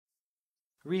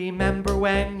Remember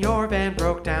when your van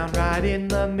broke down right in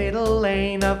the middle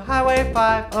lane of Highway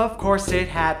 5? Of course it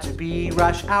had to be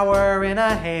rush hour in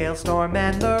a hailstorm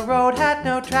and the road had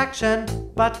no traction.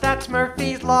 But that's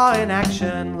Murphy's Law in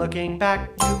action. Looking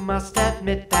back, you must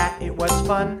admit that it was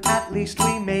fun. At least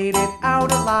we made it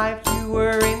out alive. You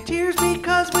were in tears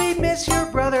because we miss your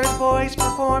brother's voice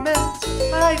performance.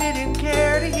 I didn't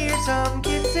care to hear some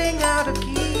kid sing out of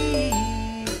key.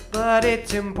 But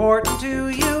it's important to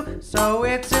you, so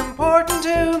it's important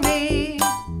to me.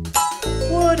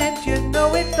 Wouldn't you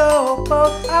know it though,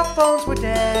 both our phones were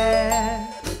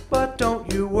dead. But don't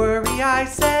you worry, I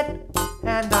said,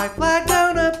 and I flagged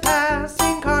down a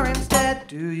passing car instead.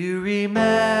 Do you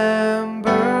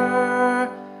remember?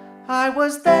 I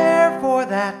was there for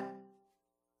that.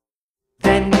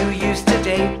 Then you used to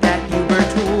date that Uber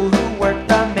tool who worked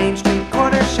the Main Street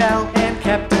corner shell and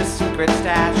kept a secret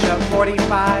stash of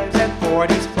 45s and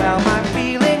 40s. Well, my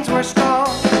feelings were strong.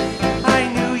 I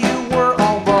knew you were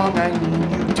all wrong. I knew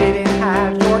you didn't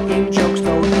have your in-jokes,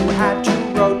 though you had 2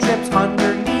 road trips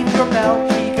underneath your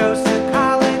belt. He goes to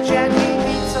college and he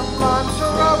meets some blonde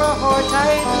sorority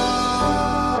type.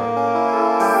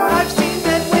 I've seen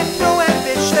men with no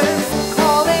ambition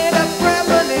call it a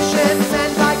premonition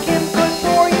and like him could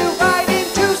bore you right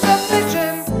into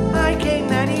submission. I came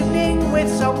that evening with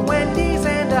some Wendy's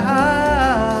and a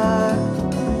hug.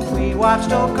 We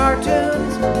watched old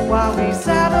cartoons while we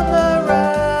sat on the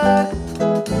rug.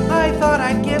 I thought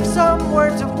I'd give some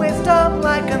words of wisdom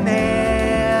like a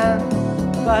man,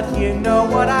 but you know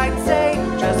what I'd say,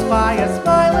 just by a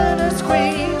smile and a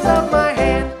squeeze of my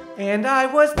hand. And I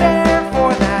was there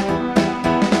for that.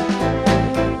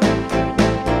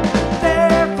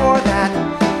 There for that.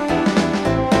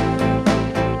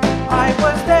 I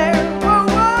was there. Whoa,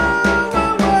 whoa,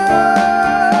 whoa,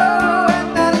 whoa. And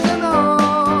that isn't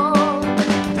all.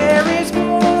 There is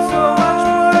more, so much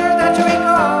more that you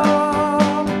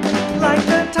recall. Like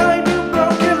the time you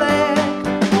broke your leg,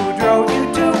 who drove you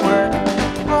to work.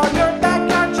 All your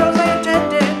backyard shows I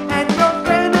attended, and your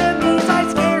frenemies I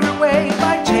scared away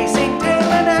by chasing tail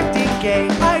and acting gay.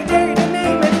 I dare you to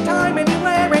name any time,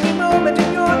 anywhere, any moment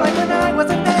in your life when I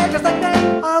wasn't there, just like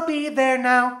then. I'll be there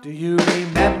now. Do you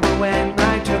remember when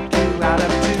I took you out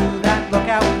up to that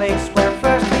lookout place where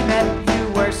first we met? You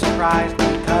were surprised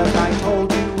because I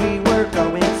told you we were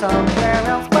going somewhere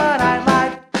else, but I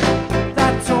lied.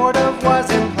 That sort of was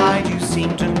implied. You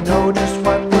seemed to know just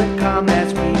what would come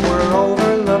as we were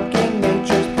overlooking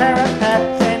nature's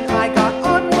parapet. Then I got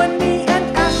on one knee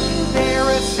and asked you there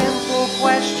a simple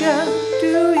question.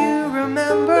 Do you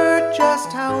remember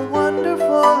just how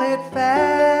wonderful it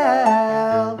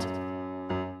felt?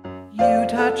 You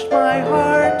touched my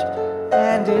heart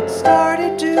and it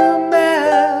started to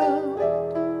melt.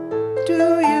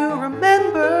 Do you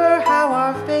remember how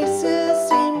our faces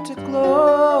seemed to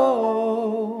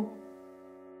glow?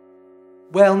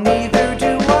 Well, neither do